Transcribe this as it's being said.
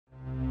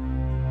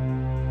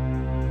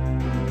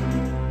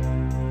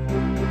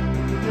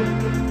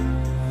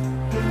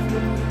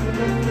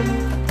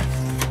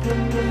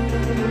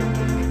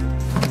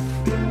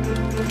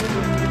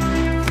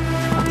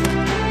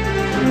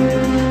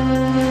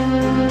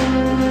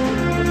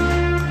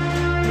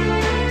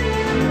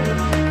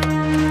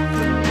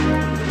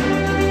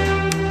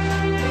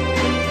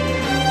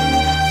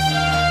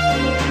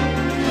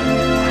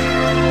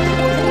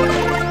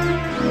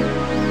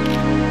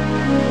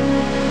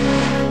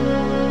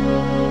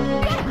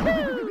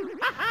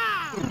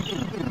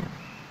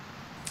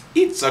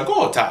It's a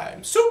go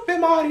time! Super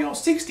Mario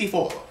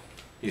 64!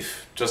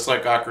 Just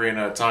like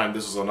Ocarina of Time,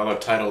 this is another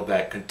title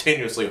that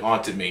continuously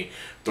haunted me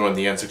during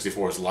the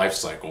N64's life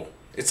cycle.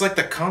 It's like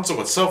the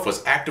console itself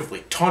was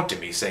actively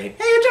taunting me, saying,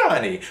 "Hey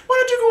Johnny, why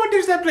don't you go and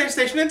use that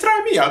PlayStation and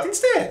try me out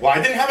instead?" Well,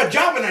 I didn't have a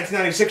job in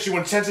 1996, you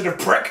insensitive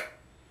prick!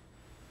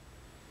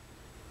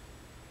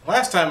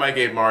 Last time I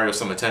gave Mario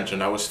some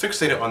attention, I was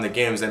fixated on the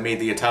games that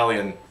made the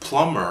Italian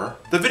plumber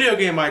the video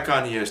game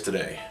icon he is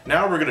today.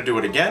 Now we're gonna do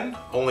it again,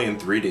 only in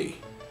 3D.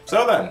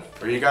 So then,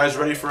 are you guys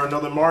ready for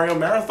another Mario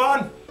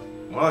marathon?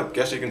 Well, I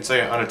guess you can say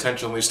I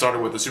unintentionally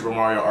started with the Super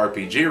Mario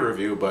RPG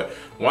review, but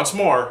once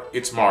more,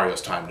 it's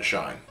Mario's time to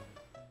shine.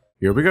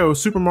 Here we go,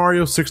 Super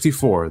Mario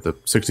 64, the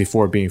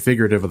 64 being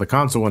figurative of the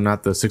console and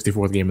not the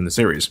 64th game in the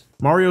series.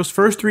 Mario's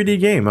first 3D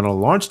game and a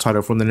launch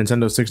title from the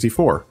Nintendo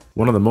 64.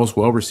 One of the most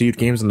well-received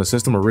games in the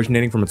system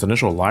originating from its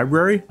initial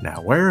library?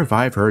 Now where have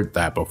I heard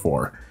that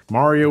before?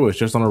 Mario was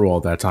just on a roll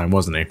at that time,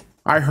 wasn't he?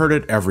 I heard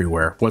it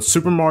everywhere. What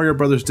Super Mario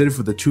Bros. Did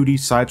for the 2D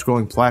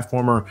side-scrolling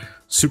platformer,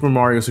 Super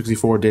Mario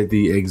 64 did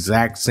the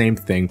exact same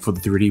thing for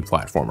the 3D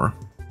platformer.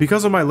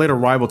 Because of my late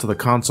arrival to the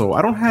console,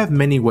 I don't have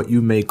many what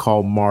you may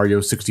call Mario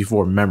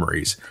 64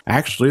 memories.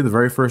 Actually, the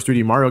very first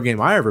 3D Mario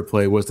game I ever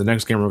played was the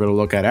next game we're going to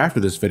look at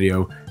after this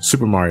video,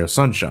 Super Mario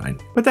Sunshine.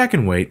 But that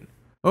can wait.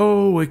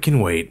 Oh, it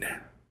can wait.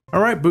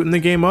 Alright, booting the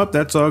game up,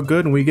 that's all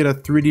good, and we get a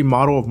 3D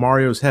model of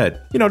Mario's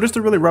head. You know, just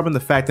to really rub in the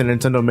fact that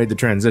Nintendo made the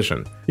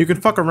transition. You can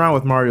fuck around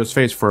with Mario's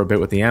face for a bit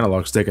with the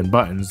analog stick and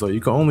buttons, though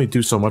you can only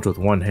do so much with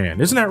one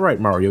hand. Isn't that right,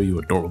 Mario, you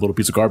adorable little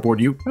piece of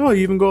cardboard, you? Oh,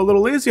 you even go a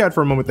little lazy-eyed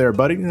for a moment there,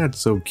 buddy. That's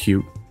so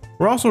cute.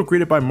 We're also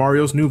greeted by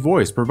Mario's new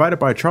voice, provided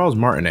by Charles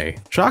Martinet.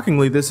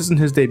 Shockingly, this isn't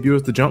his debut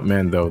as the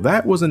Jumpman though.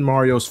 That was in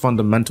Mario's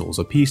Fundamentals,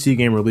 a PC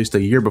game released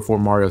a year before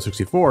Mario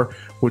 64,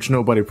 which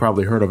nobody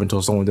probably heard of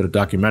until someone did a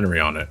documentary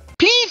on it.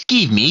 Please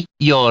give me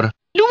your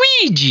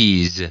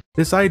Luigi's.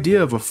 This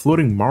idea of a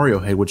floating Mario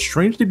head would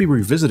strangely be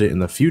revisited in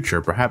the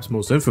future, perhaps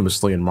most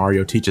infamously in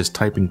Mario Teaches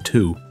Typing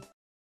 2.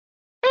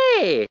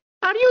 Hey,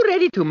 are you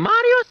ready to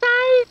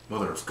Mario-size?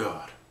 Mother of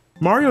God.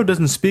 Mario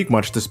doesn't speak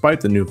much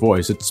despite the new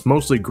voice. It's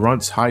mostly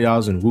grunts,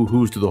 hi-yahs, and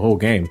woohoos through the whole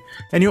game,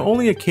 and you'll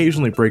only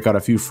occasionally break out a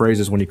few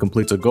phrases when he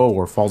completes a goal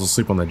or falls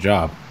asleep on the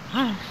job.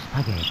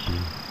 Spaghetti.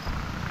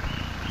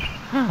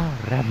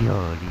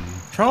 Ravioli.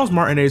 Charles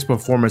Martinet's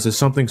performance is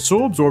something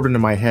so absorbed into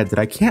my head that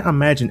I can't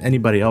imagine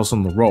anybody else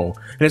in the role,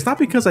 and it's not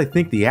because I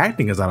think the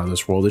acting is out of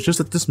this world, it's just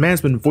that this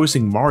man's been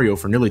voicing Mario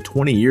for nearly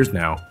 20 years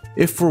now.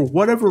 If for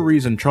whatever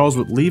reason Charles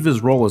would leave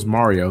his role as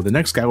Mario, the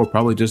next guy will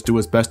probably just do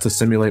his best to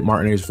simulate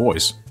Martinet's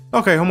voice.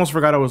 Okay, almost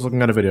forgot I was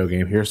looking at a video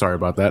game here, sorry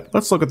about that.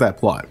 Let's look at that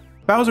plot.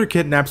 Bowser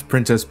kidnaps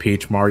Princess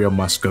Peach, Mario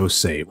must go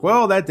save.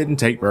 Well, that didn't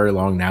take very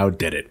long now,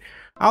 did it?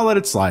 I'll let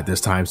it slide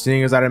this time,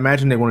 seeing as I'd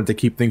imagine they wanted to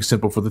keep things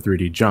simple for the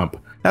 3D jump.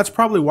 That's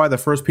probably why the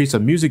first piece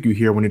of music you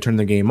hear when you turn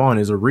the game on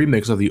is a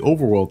remix of the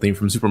overworld theme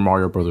from Super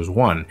Mario Bros.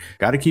 1.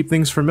 Gotta keep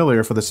things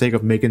familiar for the sake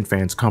of making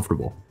fans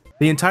comfortable.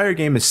 The entire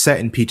game is set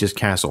in Peach's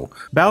castle.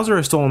 Bowser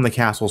has stolen the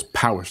castle's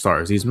power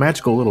stars, these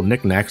magical little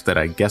knickknacks that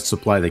I guess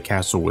supply the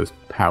castle with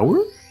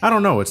power? I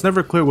don't know, it's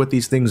never clear what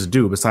these things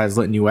do besides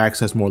letting you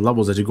access more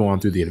levels as you go on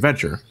through the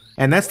adventure.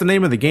 And that's the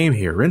name of the game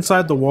here.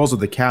 Inside the walls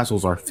of the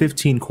castles are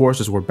 15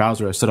 courses where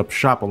Bowser has set up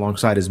shop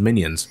alongside his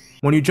minions.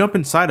 When you jump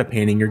inside a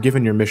painting, you're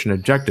given your mission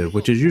objective,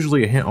 which is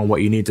usually a hint on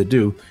what you need to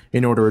do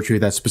in order to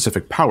retrieve that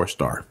specific power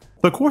star.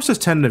 The courses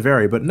tend to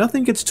vary, but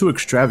nothing gets too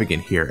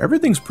extravagant here.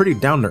 Everything's pretty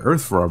down to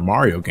earth for a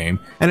Mario game,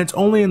 and it's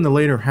only in the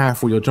later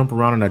half where you'll jump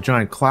around in a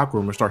giant clock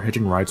room or start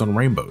hitching rides on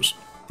rainbows.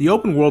 The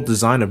open world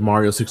design of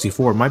Mario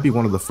 64 might be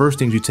one of the first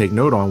things you take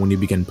note on when you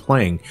begin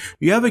playing.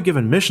 You have a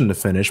given mission to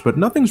finish, but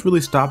nothing's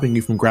really stopping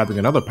you from grabbing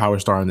another power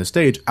star on the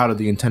stage out of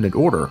the intended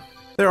order.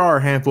 There are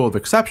a handful of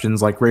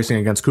exceptions, like racing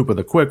against Koopa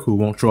the Quick, who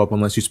won't show up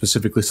unless you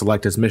specifically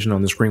select his mission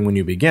on the screen when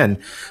you begin,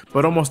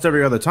 but almost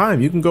every other time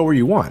you can go where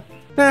you want.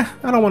 I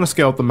don't want to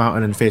scale up the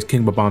mountain and face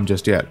King Babam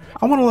just yet.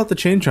 I want to let the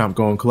Chain Chomp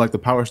go and collect the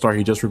power star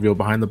he just revealed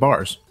behind the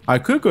bars. I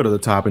could go to the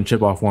top and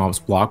chip off Womp's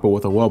block, but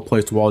with a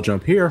well-placed wall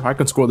jump here, I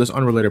can score this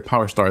unrelated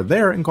power star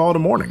there and call it a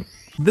morning.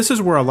 This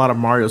is where a lot of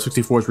Mario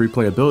 64's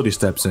replayability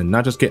steps in,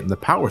 not just getting the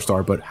power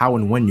star, but how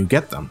and when you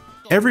get them.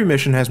 Every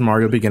mission has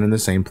Mario begin in the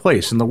same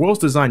place, and the world's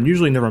design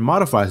usually never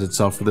modifies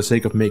itself for the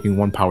sake of making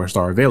one power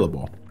star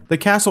available. The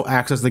castle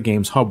acts as the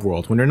game's hub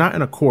world. When you're not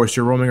in a course,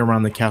 you're roaming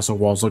around the castle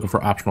walls looking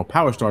for optional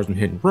power stars in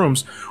hidden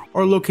rooms,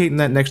 or locating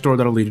that next door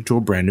that'll lead you to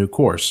a brand new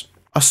course.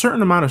 A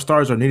certain amount of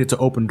stars are needed to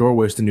open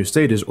doorways to new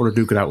stages or to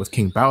duke it out with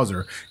King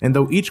Bowser, and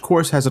though each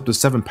course has up to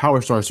 7 power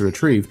stars to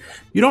retrieve,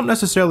 you don't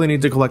necessarily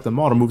need to collect them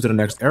all to move to the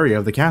next area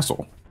of the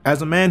castle.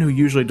 As a man who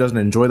usually doesn't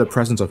enjoy the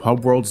presence of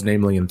hub worlds,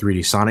 namely in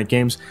 3D Sonic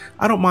games,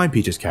 I don't mind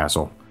Peach's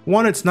castle.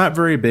 One, it's not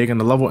very big and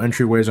the level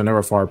entryways are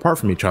never far apart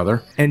from each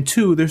other, and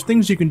two, there's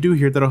things you can do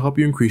here that'll help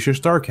you increase your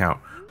star count,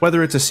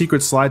 whether it's a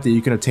secret slide that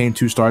you can obtain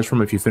 2 stars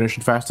from if you finish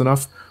it fast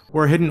enough,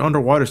 or a hidden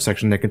underwater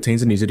section that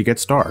contains an easy to get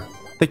star.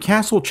 The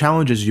castle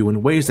challenges you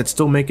in ways that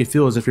still make it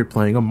feel as if you're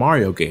playing a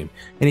Mario game,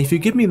 and if you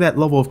give me that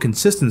level of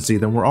consistency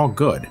then we're all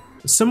good.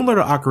 Similar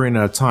to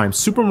Ocarina of Time,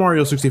 Super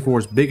Mario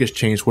 64's biggest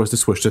change was to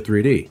switch to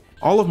 3D.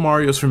 All of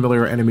Mario's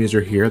familiar enemies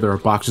are here. There are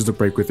boxes to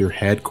break with your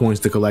head,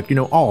 coins to collect,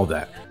 all of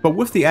that. But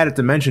with the added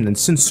dimension and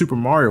since Super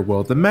Mario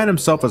World, the man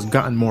himself has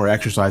gotten more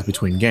exercise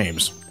between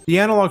games. The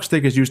analog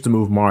stick is used to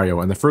move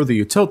Mario, and the further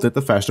you tilt it,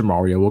 the faster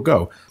Mario will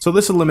go. So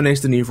this eliminates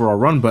the need for our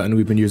run button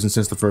we've been using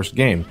since the first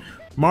game.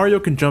 Mario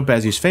can jump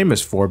as he's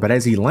famous for, but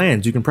as he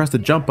lands, you can press the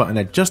jump button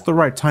at just the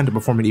right time to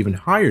perform an even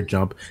higher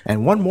jump,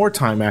 and one more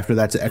time after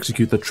that to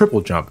execute the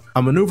triple jump,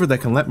 a maneuver that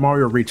can let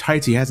Mario reach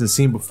heights he hasn't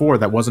seen before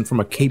that wasn't from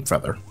a cape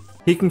feather.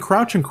 He can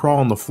crouch and crawl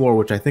on the floor,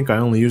 which I think I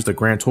only used a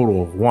grand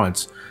total of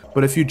once,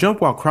 but if you jump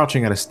while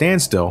crouching at a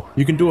standstill,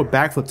 you can do a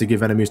backflip to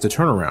give enemies to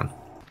turn around.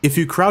 If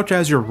you crouch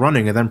as you're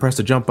running and then press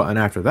the jump button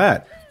after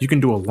that, you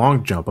can do a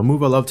long jump, a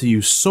move I love to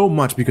use so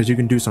much because you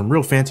can do some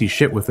real fancy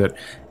shit with it,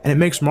 and it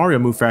makes Mario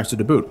move faster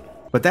to boot.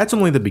 But that's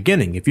only the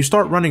beginning. If you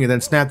start running and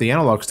then snap the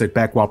analog stick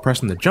back while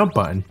pressing the jump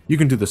button, you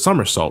can do the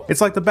somersault.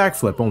 It's like the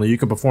backflip, only you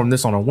can perform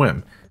this on a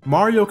whim.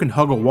 Mario can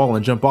hug a wall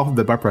and jump off of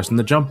it by pressing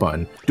the jump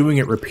button. Doing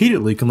it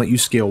repeatedly can let you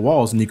scale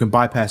walls, and you can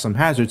bypass some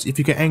hazards if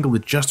you can angle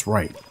it just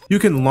right. You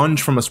can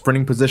lunge from a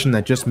sprinting position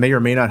that just may or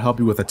may not help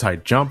you with a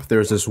tight jump.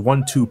 There's this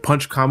 1-2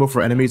 punch combo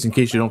for enemies in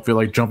case you don't feel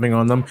like jumping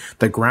on them,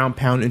 the ground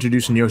pound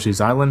introduced in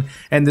Yoshi's Island,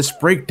 and this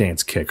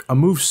breakdance kick, a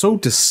move so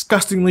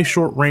disgustingly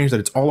short range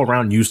that it's all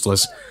around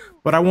useless.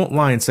 But I won't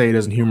lie and say it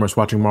isn't humorous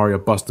watching Mario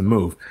bust a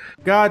move.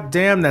 God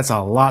damn, that's a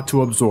lot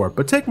to absorb,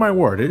 but take my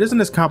word, it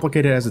isn't as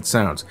complicated as it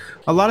sounds.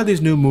 A lot of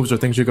these new moves are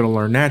things you're going to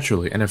learn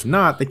naturally, and if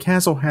not, the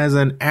castle has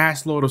an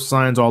assload of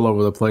signs all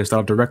over the place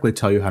that'll directly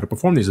tell you how to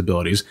perform these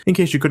abilities, in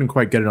case you couldn't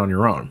quite get it on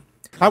your own.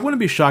 I wouldn't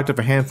be shocked if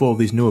a handful of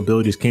these new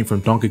abilities came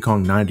from Donkey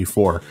Kong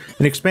 94,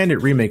 an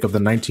expanded remake of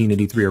the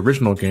 1983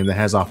 original game that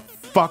has a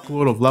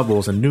fuckload of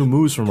levels and new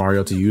moves for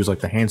Mario to use like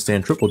the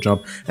handstand triple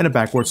jump and a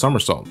backward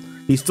somersault.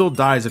 He still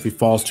dies if he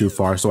falls too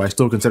far, so I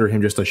still consider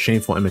him just a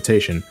shameful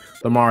imitation.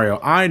 The Mario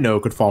I know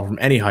could fall from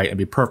any height and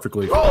be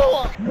perfectly—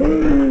 What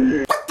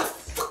the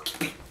fuck?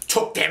 He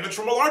took damage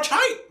from a large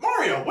height!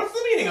 Mario, what's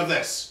the meaning of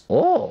this?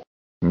 Oh,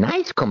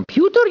 nice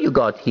computer you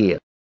got here.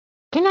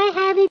 Can I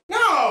have it?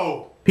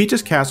 No!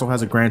 Peach's castle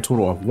has a grand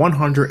total of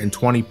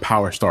 120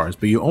 power stars,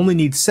 but you only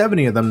need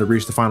 70 of them to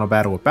reach the final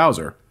battle with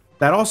Bowser.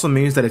 That also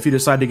means that if you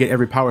decide to get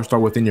every power star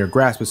within your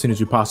grasp as soon as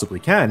you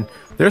possibly can,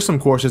 there's some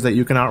courses that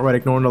you can outright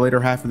ignore in the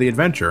later half of the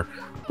adventure.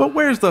 But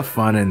where's the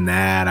fun in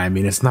that? I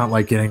mean, it's not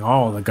like getting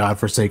all the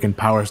godforsaken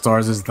power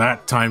stars is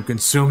that time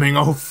consuming.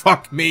 Oh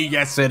fuck me,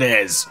 yes it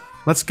is!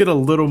 Let's get a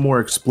little more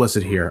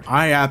explicit here.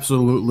 I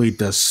absolutely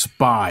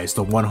despise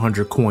the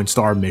 100 coin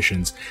star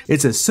missions.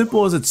 It's as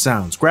simple as it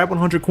sounds. Grab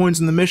 100 coins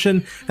in the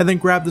mission, and then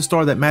grab the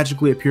star that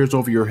magically appears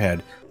over your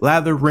head.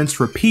 Lather, rinse,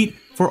 repeat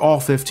for all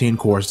 15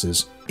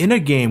 courses. In a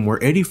game where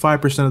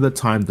 85% of the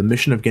time the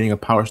mission of getting a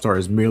power star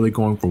is merely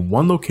going from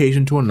one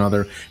location to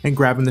another and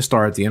grabbing the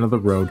star at the end of the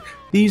road,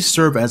 these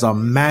serve as a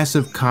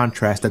massive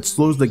contrast that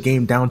slows the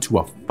game down to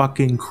a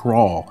fucking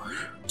crawl.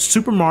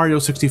 Super Mario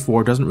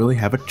 64 doesn't really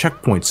have a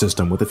checkpoint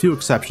system, with a few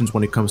exceptions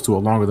when it comes to a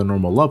longer than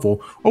normal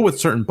level or with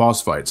certain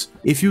boss fights.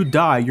 If you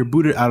die, you're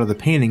booted out of the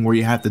painting where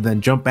you have to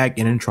then jump back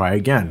in and try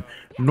again.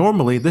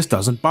 Normally, this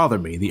doesn't bother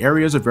me. The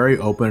areas are very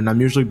open and I'm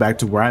usually back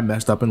to where I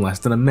messed up in less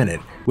than a minute.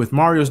 With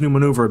Mario's new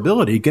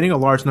maneuverability, getting a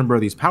large number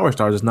of these power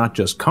stars is not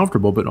just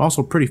comfortable, but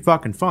also pretty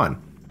fucking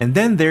fun. And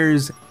then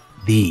there's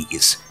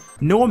these.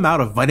 No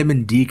amount of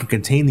vitamin D can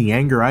contain the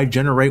anger I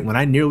generate when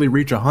I nearly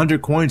reach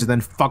 100 coins and then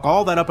fuck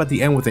all that up at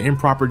the end with an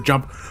improper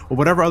jump or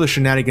whatever other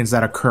shenanigans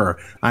that occur.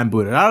 I'm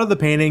booted out of the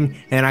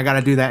painting and I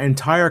gotta do that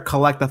entire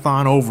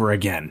collectathon over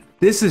again.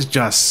 This is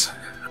just—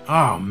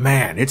 oh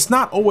man, it's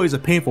not always a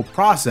painful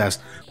process,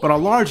 but a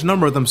large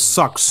number of them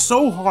suck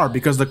so hard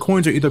because the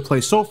coins are either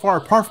placed so far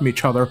apart from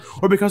each other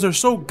or because they're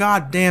so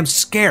goddamn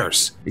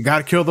scarce. You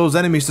gotta kill those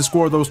enemies to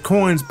score those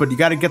coins, but you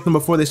gotta get them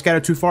before they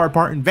scatter too far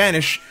apart and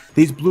vanish.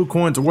 These blue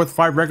coins are worth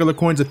 5 regular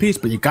coins apiece,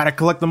 but you gotta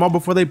collect them all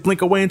before they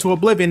blink away into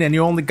oblivion and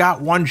you only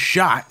got one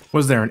shot.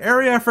 Was there an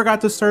area I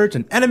forgot to search,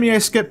 an enemy I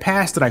skipped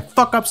past? Did I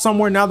fuck up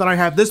somewhere now that I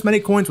have this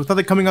many coins with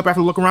nothing coming up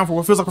after looking around for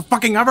what feels like a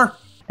fucking ever?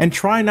 And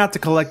try not to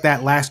collect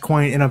that last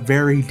coin in a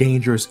very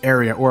dangerous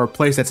area or a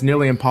place that's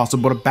nearly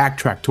impossible to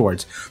backtrack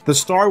towards. The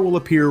star will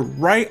appear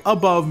right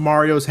above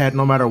Mario's head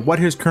no matter what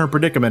his current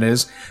predicament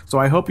is, so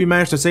I hope you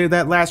manage to save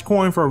that last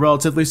coin for a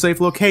relatively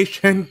safe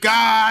location.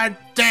 God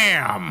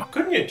damn!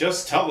 Couldn't you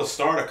just tell the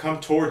star to come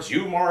towards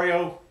you,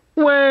 Mario?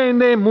 When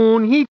the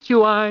moon hits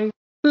your eye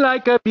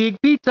like a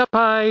big pizza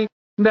pie,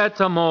 that's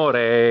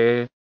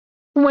amore.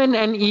 When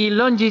an eel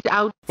lunges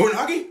out,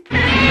 Unagi?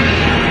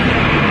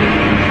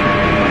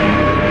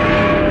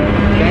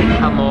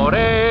 that's amore.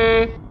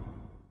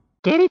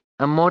 Get it?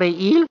 Amore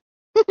eel?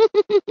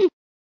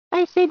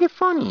 I said it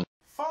funny.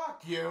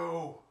 Fuck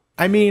you!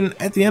 I mean,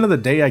 at the end of the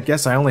day, I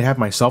guess I only have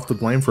myself to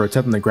blame for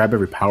attempting to grab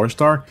every power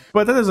star,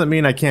 but that doesn't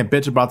mean I can't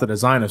bitch about the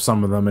design of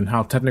some of them and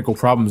how technical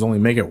problems only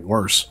make it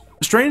worse.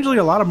 Strangely,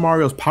 a lot of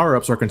Mario's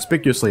power-ups are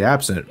conspicuously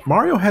absent.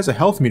 Mario has a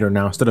health meter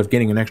now instead of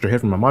getting an extra hit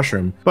from a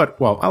mushroom, but,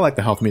 well, I like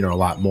the health meter a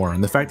lot more,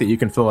 and the fact that you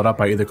can fill it up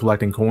by either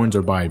collecting coins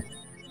or by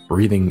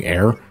breathing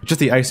air, just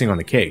the icing on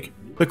the cake.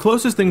 The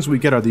closest things we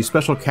get are these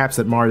special caps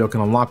that Mario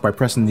can unlock by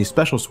pressing these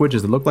special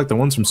switches that look like the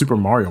ones from Super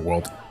Mario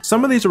World.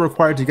 Some of these are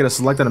required to get a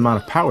selected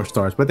amount of power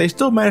stars, but they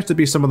still manage to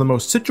be some of the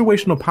most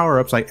situational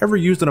power-ups I ever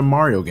used in a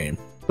Mario game.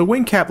 The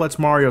wing cap lets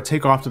Mario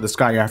take off to the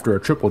sky after a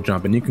triple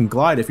jump, and you can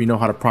glide if you know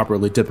how to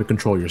properly dip and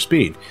control your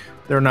speed.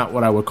 They're not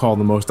what I would call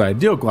the most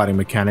ideal gliding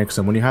mechanics,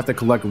 and when you have to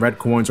collect red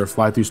coins or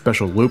fly through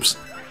special loops,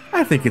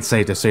 I think it's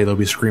safe to say they'll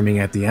be screaming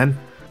at the end.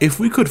 If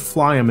we could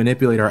fly and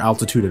manipulate our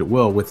altitude at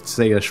will with,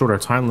 say, a shorter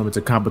time limit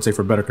to compensate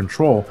for better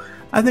control,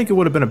 I think it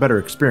would have been a better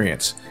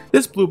experience.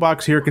 This blue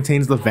box here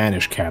contains the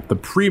Vanish Cap, the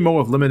primo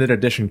of limited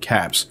edition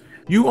caps.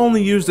 You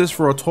only use this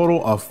for a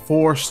total of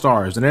 4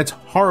 stars, and it's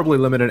horribly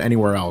limited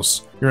anywhere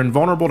else. You're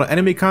invulnerable to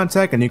enemy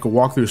contact, and you can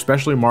walk through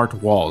specially marked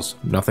walls.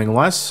 Nothing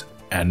less,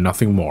 and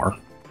nothing more.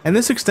 And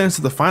this extends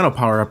to the final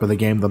power-up of the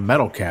game, the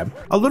Metal Cap.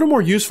 A little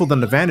more useful than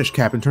the Vanish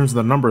Cap in terms of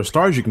the number of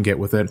stars you can get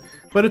with it,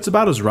 but it's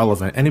about as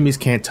relevant. Enemies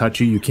can't touch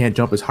you, you can't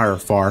jump as high or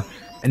far,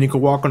 and you can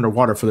walk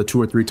underwater for the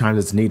 2 or 3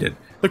 times it's needed.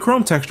 The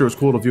chrome texture is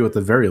cool to view at the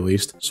very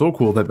least, so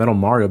cool that Metal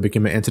Mario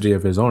became an entity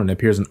of his own and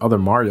appears in other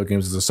Mario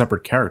games as a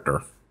separate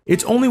character.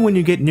 It's only when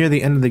you get near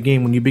the end of the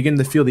game when you begin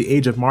to feel the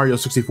age of Mario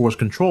 64's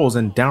controls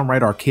and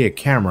downright archaic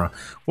camera.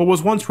 What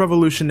was once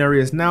revolutionary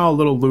is now a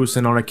little loose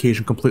and on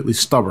occasion completely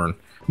stubborn.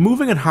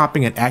 Moving and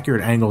hopping at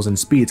accurate angles and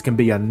speeds can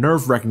be a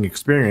nerve-wracking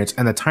experience,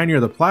 and the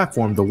tinier the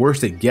platform, the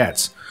worse it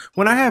gets.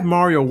 When I have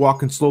Mario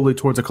walking slowly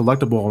towards a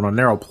collectible on a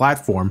narrow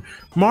platform,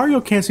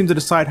 Mario can't seem to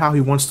decide how he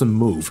wants to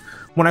move.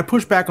 When I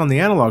push back on the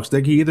analog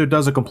stick, he either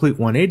does a complete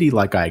 180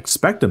 like I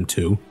expect him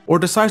to, or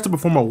decides to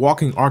perform a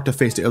walking arc to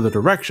face the other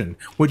direction,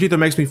 which either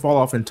makes me fall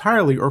off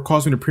entirely or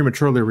cause me to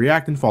prematurely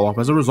react and fall off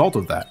as a result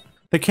of that.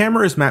 The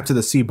camera is mapped to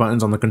the C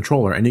buttons on the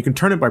controller, and you can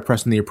turn it by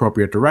pressing the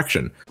appropriate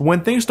direction. But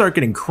when things start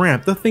getting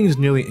cramped, the thing is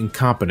nearly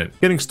incompetent,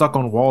 getting stuck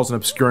on walls and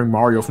obscuring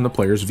Mario from the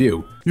player's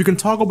view. You can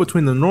toggle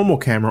between the normal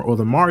camera or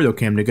the Mario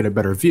cam to get a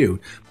better view,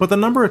 but the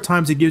number of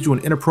times it gives you an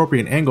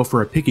inappropriate angle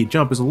for a picky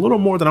jump is a little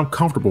more than I'm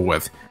comfortable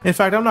with. In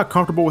fact, I'm not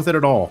comfortable with it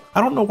at all. I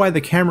don't know why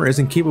the camera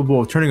isn't capable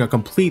of turning a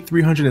complete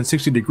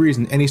 360 degrees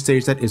in any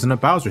stage that isn't a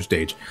Bowser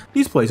stage.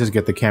 These places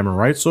get the camera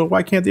right, so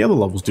why can't the other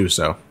levels do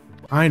so?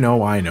 I know,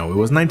 it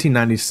was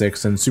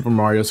 1996 and Super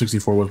Mario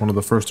 64 was one of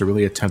the first to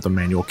really attempt a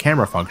manual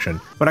camera function,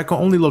 but I can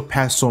only look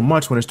past so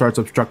much when it starts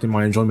obstructing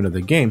my enjoyment of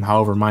the game,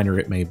 however minor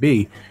it may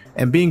be,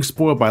 and being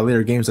spoiled by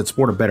later games that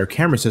sport a better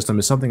camera system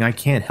is something I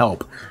can't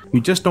help.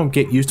 You just don't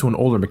get used to an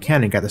older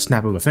mechanic at the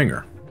snap of a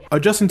finger.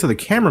 Adjusting to the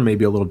camera may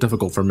be a little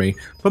difficult for me,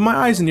 but my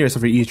eyes and ears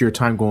have an easier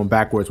time going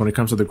backwards when it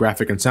comes to the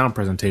graphic and sound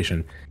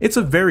presentation. It's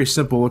a very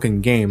simple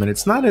looking game, and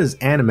it's not as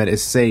animate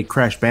as, say,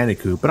 Crash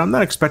Bandicoot, but I'm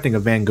not expecting a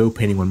Van Gogh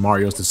painting when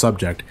Mario's the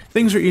subject.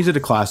 Things are easy to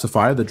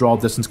classify, the draw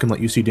distance can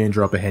let you see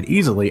danger up ahead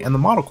easily, and the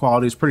model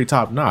quality is pretty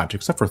top notch,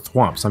 except for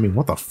Thwomps. I mean,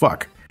 what the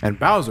fuck? And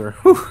Bowser,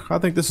 whew, I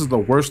think this is the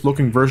worst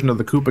looking version of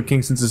the Koopa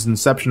King since its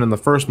inception in the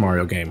first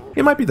Mario game.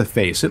 It might be the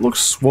face, it looks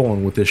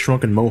swollen with his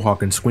shrunken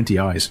mohawk and squinty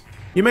eyes.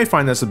 You may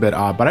find this a bit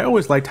odd, but I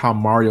always liked how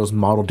Mario's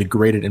model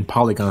degraded in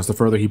polygons the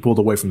further he pulled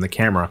away from the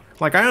camera.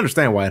 Like, I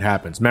understand why it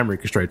happens, memory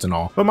constraints and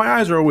all, but my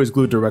eyes are always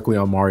glued directly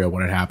on Mario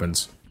when it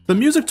happens. The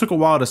music took a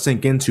while to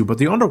sink into, but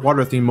the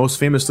underwater theme most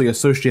famously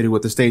associated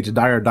with the stage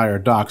Dire Dire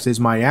Docks is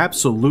my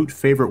absolute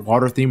favorite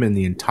water theme in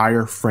the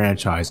entire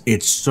franchise.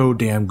 It's so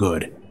damn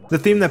good. The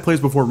theme that plays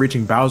before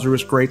reaching Bowser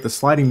is great, the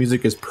sliding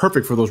music is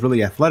perfect for those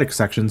really athletic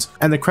sections,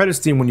 and the credits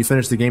theme when you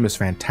finish the game is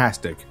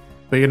fantastic.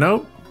 But you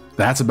know,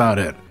 that's about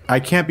it. I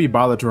can't be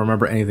bothered to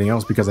remember anything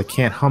else because I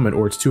can't hum it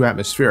or it's too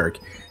atmospheric.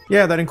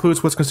 Yeah, that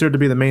includes what's considered to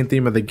be the main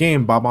theme of the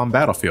game, Bob-omb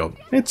Battlefield.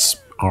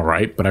 It's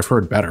alright, but I've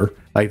heard better,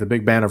 like the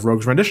big band of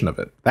Rogue's rendition of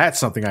it. That's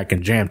something I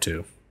can jam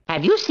to.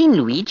 Have you seen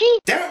Luigi?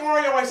 Damn it,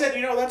 Mario, I said,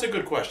 that's a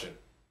good question.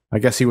 I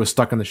guess he was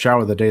stuck in the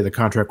shower the day the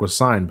contract was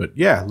signed, but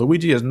yeah,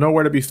 Luigi is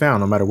nowhere to be found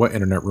no matter what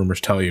internet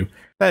rumors tell you.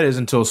 That is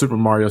until Super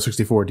Mario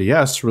 64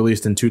 DS,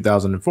 released in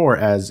 2004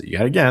 as,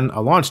 yet again,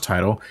 a launch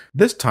title,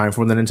 this time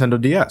for the Nintendo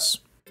DS.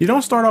 You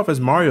don't start off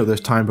as Mario this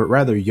time, but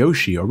rather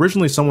Yoshi,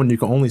 originally someone you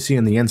can only see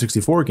in the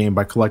N64 game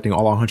by collecting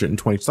all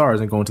 120 stars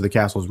and going to the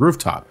castle's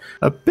rooftop.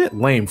 A bit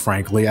lame,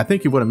 frankly. I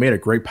think he would have made a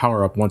great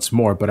power-up once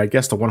more, but I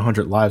guess the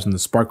 100 lives and the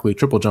sparkly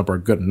triple jump are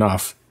good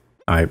enough.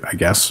 I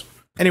guess.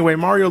 Anyway,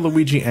 Mario,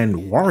 Luigi,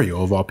 and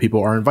Wario, of all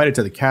people, are invited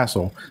to the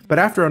castle, but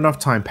after enough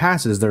time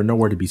passes, they're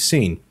nowhere to be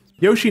seen.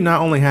 Yoshi not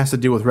only has to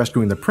deal with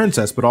rescuing the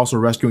princess, but also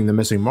rescuing the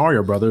missing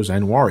Mario brothers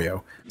and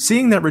Wario.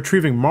 Seeing that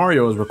retrieving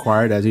Mario is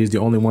required as he's the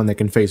only one that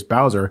can face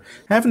Bowser,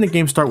 having the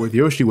game start with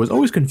Yoshi was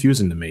always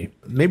confusing to me.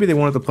 Maybe they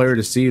wanted the player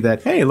to see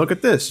that, hey, look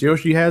at this,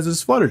 Yoshi has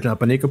his flutter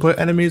jump and he can put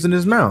enemies in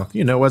his mouth,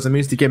 as a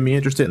means to get me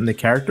interested in the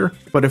character.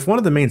 But if one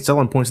of the main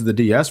selling points of the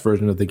DS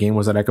version of the game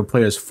was that I could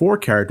play as 4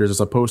 characters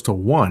as opposed to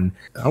 1,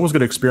 I was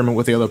going to experiment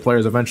with the other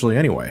players eventually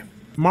anyway.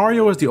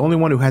 Mario is the only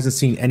one who hasn't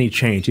seen any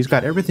change. He's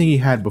got everything he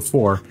had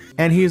before,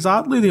 and he is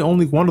oddly the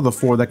only one of the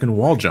 4 that can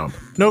wall jump.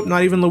 Nope,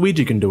 not even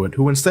Luigi can do it,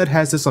 who instead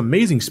has this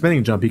amazing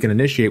spinning jump he can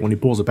initiate when he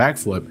pulls a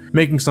backflip,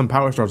 making some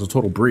power stars a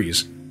total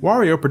breeze.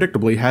 Wario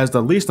predictably has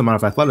the least amount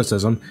of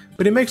athleticism,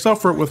 but he makes up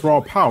for it with raw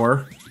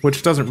power,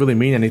 which doesn't really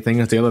mean anything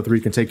as the other three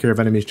can take care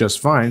of enemies just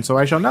fine, so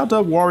I shall now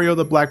dub Wario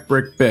the Black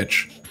Brick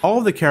Bitch. All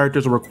of the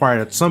characters are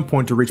required at some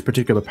point to reach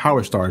particular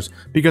power stars,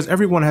 because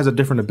everyone has a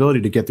different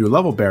ability to get through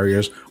level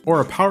barriers, or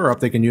a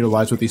power-up they can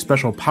utilize with these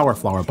special power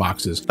flower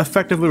boxes,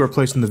 effectively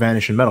replacing the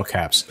vanishing metal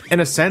caps. In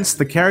a sense,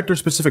 the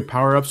character-specific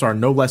power-ups are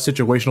no less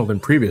situational than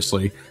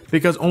previously,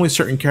 because only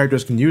certain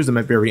characters can use them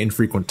at very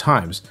infrequent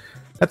times.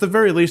 At the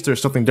very least,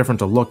 there's something different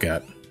to look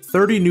at.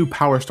 30 new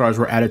power stars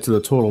were added to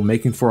the total,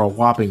 making for a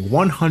whopping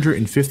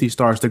 150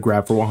 stars to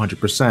grab for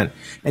 100%,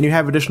 and you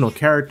have additional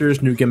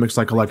characters, new gimmicks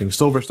like collecting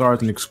silver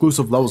stars, and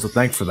exclusive levels to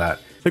thank for that.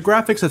 The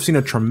graphics have seen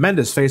a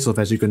tremendous facelift,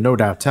 as you can no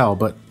doubt tell,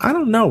 but I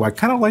don't know, I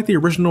kinda like the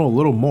original a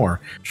little more.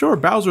 Sure,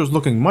 Bowser is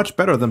looking much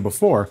better than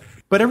before,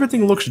 but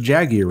everything looks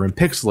jaggier and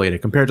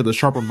pixelated compared to the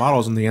sharper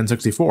models in the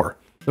N64.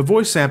 The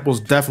voice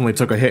samples definitely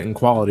took a hit in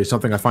quality,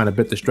 something I find a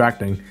bit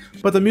distracting,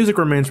 but the music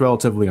remains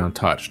relatively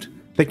untouched.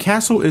 The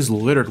castle is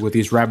littered with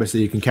these rabbits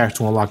that you can catch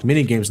to unlock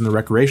minigames in the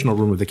recreational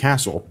room of the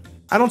castle.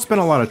 I don't spend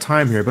a lot of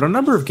time here, but a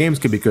number of games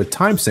can be good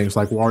time sinks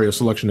like Wario's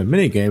selection of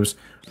minigames,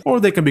 or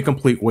they can be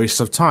complete wastes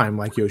of time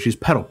like Yoshi's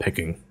pedal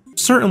picking.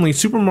 Certainly,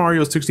 Super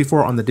Mario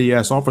 64 on the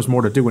DS offers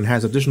more to do and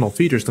has additional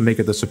features to make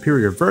it the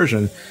superior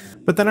version,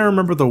 but then I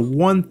remember the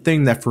one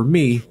thing that for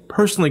me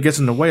personally gets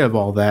in the way of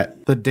all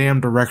that, the damn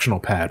directional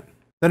pad.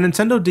 The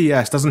Nintendo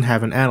DS doesn't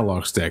have an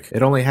analog stick,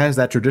 it only has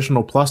that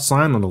traditional plus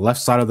sign on the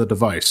left side of the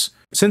device.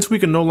 Since we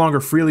can no longer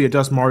freely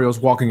adjust Mario's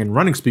walking and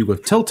running speed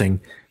with tilting,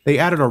 they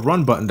added a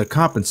run button to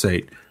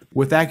compensate.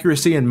 With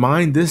accuracy in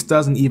mind, this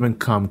doesn't even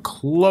come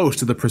close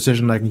to the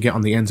precision I can get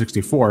on the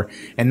N64,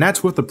 and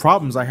that's with the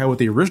problems I had with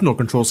the original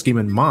control scheme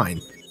in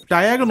mind.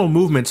 Diagonal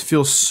movements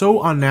feel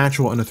so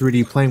unnatural in a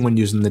 3D plane when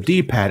using the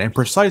D-pad, and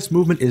precise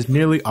movement is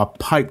nearly a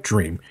pipe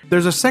dream.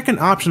 There's a second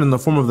option in the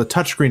form of the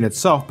touchscreen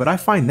itself, but I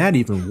find that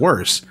even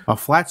worse. A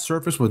flat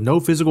surface with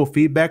no physical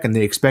feedback and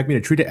they expect me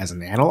to treat it as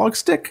an analog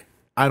stick?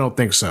 I don't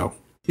think so.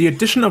 The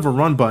addition of a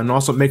run button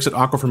also makes it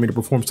awkward for me to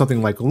perform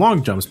something like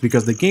long jumps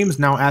because the game's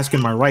now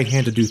asking my right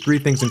hand to do 3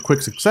 things in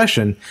quick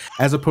succession,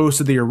 as opposed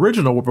to the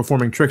original where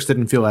performing tricks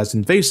didn't feel as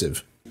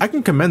invasive. I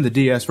can commend the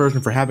DS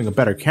version for having a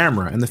better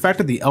camera, and the fact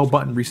that the L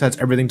button resets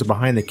everything to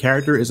behind the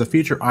character is a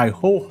feature I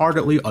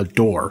wholeheartedly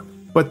adore.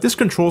 But this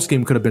control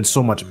scheme could have been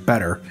so much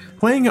better.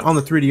 Playing it on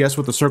the 3DS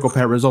with the circle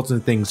pad results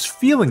in things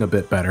feeling a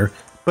bit better,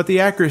 but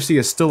the accuracy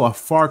is still a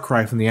far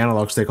cry from the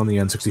analog stick on the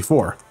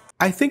N64.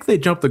 I think they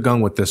jumped the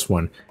gun with this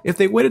one. If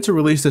they waited to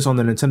release this on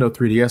the Nintendo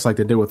 3DS like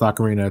they did with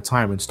Ocarina of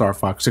Time and Star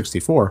Fox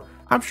 64,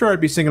 I'm sure I'd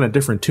be singing a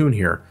different tune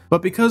here.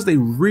 But because they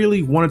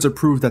really wanted to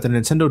prove that the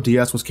Nintendo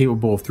DS was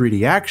capable of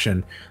 3D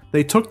action,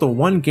 they took the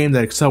one game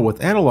that excelled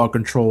with analog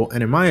control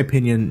and in my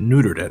opinion,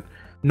 neutered it.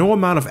 No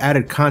amount of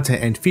added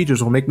content and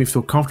features will make me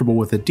feel comfortable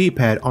with a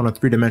D-pad on a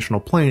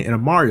 3-dimensional plane in a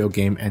Mario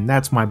game, and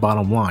that's my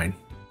bottom line.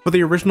 For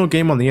the original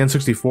game on the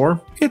N64,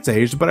 it's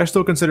aged, but I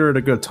still consider it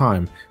a good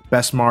time.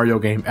 Best Mario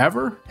game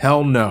ever?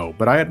 Hell no,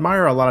 but I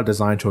admire a lot of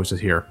design choices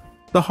here.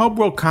 The hub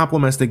world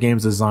complements the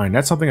game's design,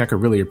 that's something I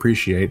could really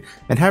appreciate,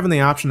 and having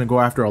the option to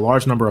go after a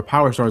large number of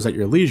power stars at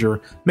your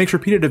leisure makes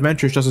repeated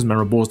adventures just as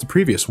memorable as the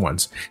previous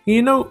ones. And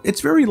you know,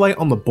 it's very light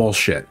on the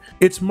bullshit.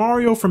 It's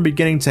Mario from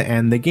beginning to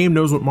end, the game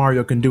knows what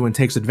Mario can do and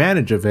takes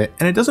advantage of it,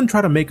 and it doesn't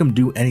try to make him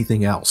do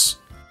anything else.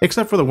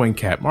 Except for the wing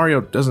cap,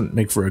 Mario doesn't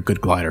make for a good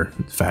glider,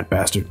 fat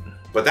bastard.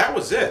 But that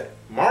was it.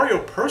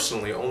 Mario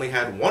personally only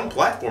had one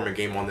platforming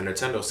game on the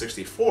Nintendo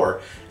 64,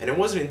 and it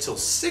wasn't until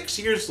 6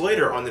 years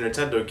later on the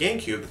Nintendo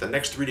GameCube that the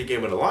next 3D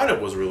game in the lineup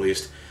was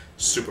released,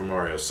 Super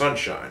Mario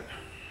Sunshine.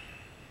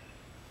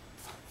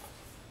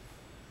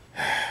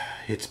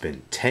 It's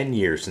been 10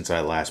 years since I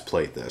last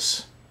played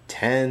this.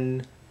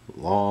 10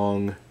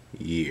 long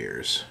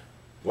years.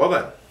 Well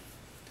then,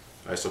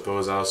 I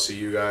suppose I'll see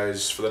you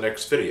guys for the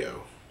next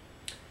video.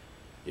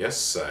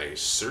 Yes, I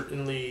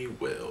certainly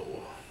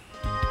will.